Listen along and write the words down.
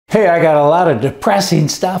Hey, I got a lot of depressing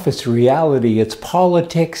stuff. It's reality. It's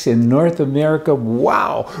politics in North America.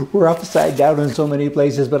 Wow, we're upside down in so many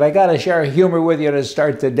places, but I got to share humor with you to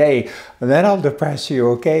start the day. And then I'll depress you,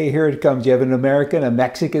 okay? Here it comes. You have an American, a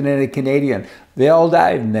Mexican, and a Canadian. They all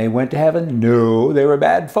died and they went to heaven? No, they were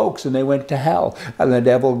bad folks and they went to hell. And the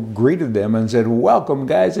devil greeted them and said, welcome,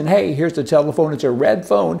 guys. And hey, here's the telephone. It's a red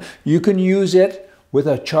phone. You can use it with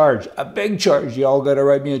a charge, a big charge. You all got to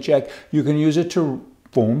write me a check. You can use it to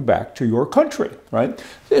phone back to your country, right?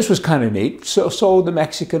 This was kind of neat. So the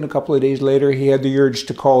Mexican, a couple of days later, he had the urge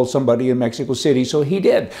to call somebody in Mexico City. So he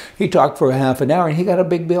did. He talked for a half an hour and he got a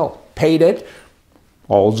big bill, paid it.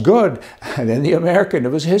 All's good. And then the American,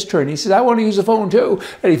 it was his turn. He says, I want to use the phone too.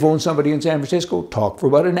 And he phoned somebody in San Francisco, talked for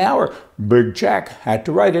about an hour. Big check, had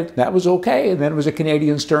to write it. That was okay. And then it was a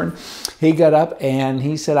Canadian's turn. He got up and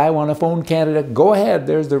he said, I want to phone Canada. Go ahead,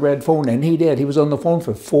 there's the red phone. And he did. He was on the phone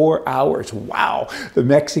for 4 hours. Wow. The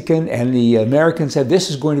Mexican and the American said, this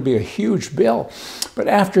is going to be a huge bill. But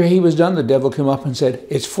after he was done, the devil came up and said,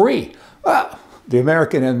 it's free. The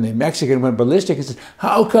American and the Mexican went ballistic and said,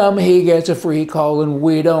 how come he gets a free call and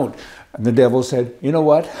we don't? And the devil said, you know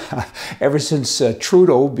what? Ever since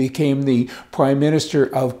Trudeau became the Prime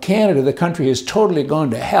Minister of Canada, the country has totally gone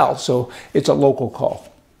to hell, so it's a local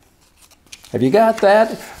call. Have you got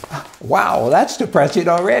that? Wow, that's depressing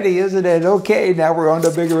already, isn't it? Okay, now we're on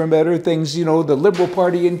to bigger and better things. You know, the Liberal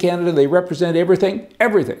Party in Canada, they represent everything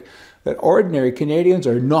that ordinary Canadians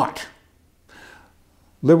are not.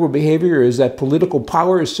 Liberal behavior is that political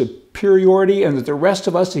power is superiority and that the rest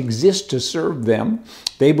of us exist to serve them.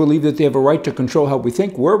 They believe that they have a right to control how we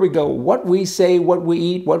think, where we go, what we say, what we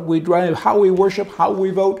eat, what we drive, how we worship, how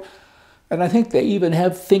we vote. And I think they even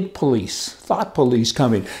have think police, thought police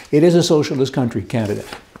coming. It is a socialist country, Canada.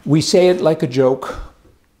 We say it like a joke,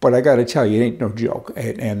 but I got to tell you, it ain't no joke.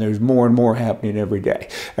 And there's more and more happening every day.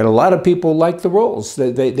 And a lot of people like the rules.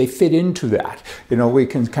 They fit into that. You know, we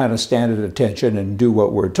can kind of stand at attention and do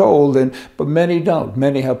what we're told, but many don't.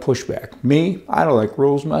 Many have pushback. Me, I don't like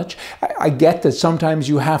rules much. I get that sometimes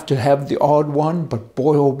you have to have the odd one, but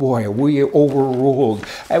boy, oh boy, are we overruled.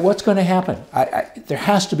 And what's going to happen? There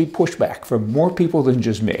has to be pushback from more people than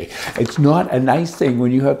just me. It's not a nice thing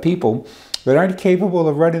when you have people that aren't capable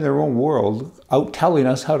of running their own world out telling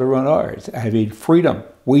us how to run ours. I mean, freedom.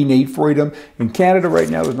 We need freedom. In Canada right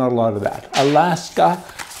now, there's not a lot of that. Alaska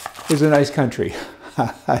is a nice country.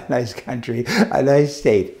 A nice country, a nice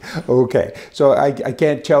state. Okay, so I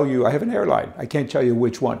can't tell you, I have an airline. I can't tell you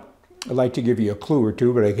which one. I'd like to give you a clue or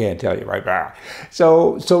two, but I can't tell you right now.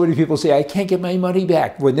 So many people say, I can't get my money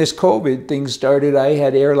back. When this COVID thing started, I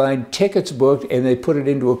had airline tickets booked and they put it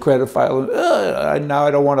into a credit file. And now I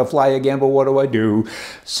don't want to fly again, but what do I do?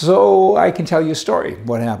 So I can tell you a story,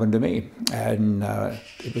 what happened to me. And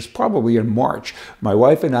it was probably in March. My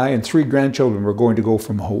wife and I and 3 grandchildren were going to go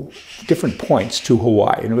from different points to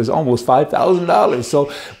Hawaii. And it was almost $5,000.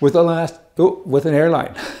 So with an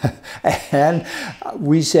airline. And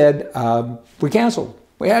we said, we canceled.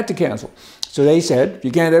 We had to cancel. So they said,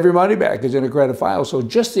 you can't have your money back. It's in a credit file. So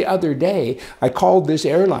just the other day, I called this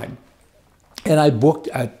airline and I booked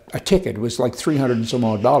a ticket. It was like $300 and some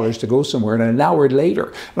odd to go somewhere. And an hour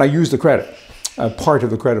later, and I used the credit. Part of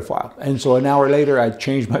the credit file. And so an hour later, I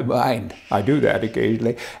changed my mind. I do that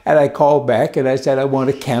occasionally. And I called back and I said, I want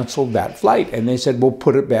to cancel that flight. And they said, well,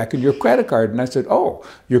 put it back in your credit card. And I said, oh,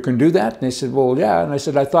 you can do that? And they said, well, yeah. And I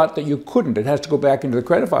said, I thought that you couldn't. It has to go back into the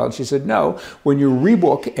credit file. And she said, no, when you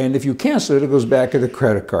rebook and if you cancel it, it goes back to the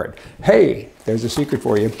credit card. Hey, there's a secret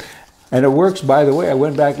for you. And it works, by the way. I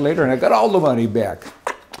went back later and I got all the money back.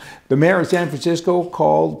 The mayor of San Francisco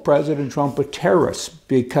called President Trump a terrorist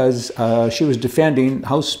because she was defending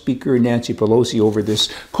House Speaker Nancy Pelosi over this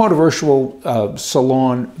controversial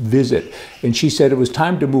salon visit. And she said it was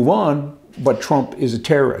time to move on, but Trump is a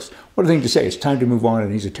terrorist. What a thing to say. It's time to move on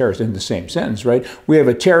and he's a terrorist in the same sentence, right? We have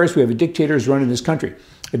a terrorist, we have a dictator who's running this country.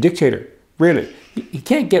 A dictator, really. He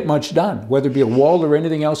can't get much done, whether it be a wall or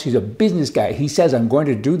anything else. He's a business guy. He says, I'm going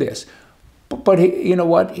to do this. But you know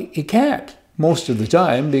what? He can't. Most of the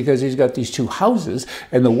time, because he's got these 2 houses,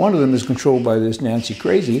 and the one of them is controlled by this Nancy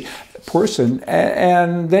crazy person,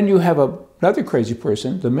 and then you have another crazy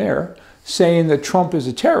person, the mayor, saying that Trump is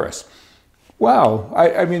a terrorist. Wow,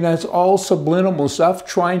 I mean, that's all subliminal stuff,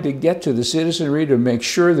 trying to get to the citizenry to make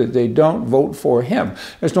sure that they don't vote for him.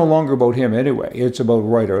 It's no longer about him anyway. It's about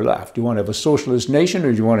right or left. Do you want to have a socialist nation,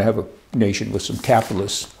 or do you want to have a nation with some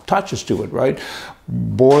capitalist touches to it, right?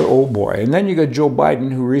 Boy, oh boy. And then you got Joe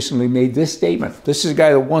Biden, who recently made this statement. This is a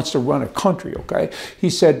guy that wants to run a country, okay?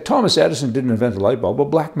 He said, Thomas Edison didn't invent the light bulb, a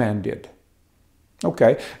black man did.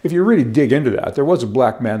 Okay, if you really dig into that, there was a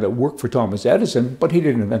black man that worked for Thomas Edison, but he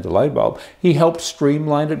didn't invent the light bulb. He helped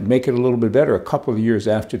streamline it, make it a little bit better a couple of years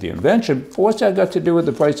after the invention. What's that got to do with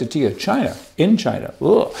the price of tea in China?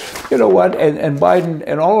 Ugh. You know what? And Biden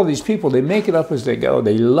and all of these people, they make it up as they go.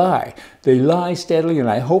 They lie. They lie steadily, and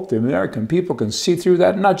I hope the American people can see through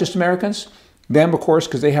that. Not just Americans. Them, of course,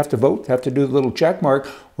 because they have to vote, have to do the little check mark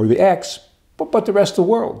or the X, but the rest of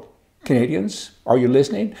the world. Canadians, are you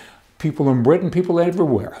listening? People in Britain, people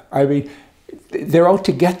everywhere. I mean, they're out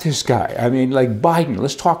to get this guy. I mean, like Biden,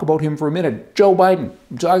 let's talk about him for a minute. Joe Biden,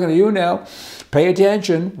 I'm talking to you now. Pay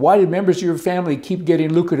attention. Why did members of your family keep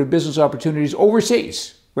getting lucrative business opportunities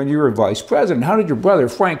overseas when you were vice president? How did your brother,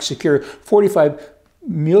 Frank, secure $45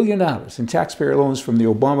 million in taxpayer loans from the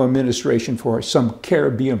Obama administration for some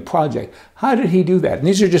Caribbean project? How did he do that? And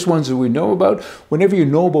these are just ones that we know about. Whenever you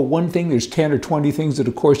know about one thing, there's 10 or 20 things that,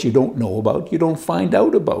 of course, you don't know about. You don't find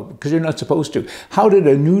out about because you're not supposed to. How did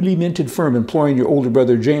a newly minted firm employing your older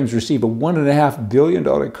brother James receive a $1.5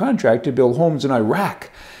 billion contract to build homes in Iraq,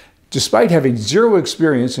 despite having zero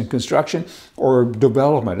experience in construction or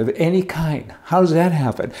development of any kind? How does that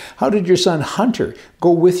happen? How did your son Hunter go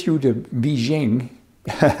with you to Beijing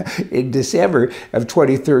in December of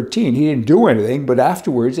 2013? He didn't do anything, but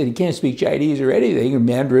afterwards, and he can't speak Chinese or anything, or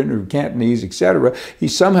Mandarin or Cantonese, etc., he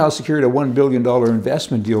somehow secured a $1 billion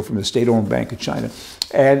investment deal from the state-owned Bank of China.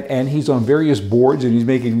 And he's on various boards, and he's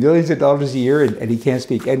making millions of dollars a year, and he can't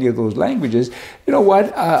speak any of those languages. You know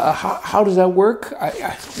what? How does that work?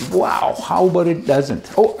 Wow, how about it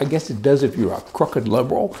doesn't? Oh, I guess it does if you're a crooked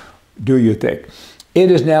liberal, do you think? It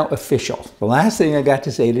is now official. The last thing I got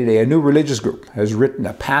to say today, a new religious group has written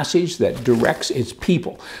a passage that directs its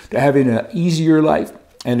people to having an easier life,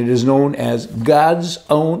 and it is known as God's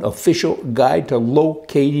Own Official Guide to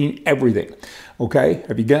Locating Everything. Okay,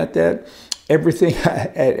 have you got that? Everything,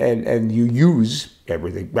 and you use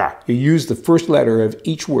everything. You use the first letter of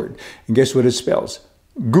each word, and guess what it spells?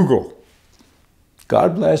 Google.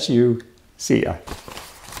 God bless you. See ya.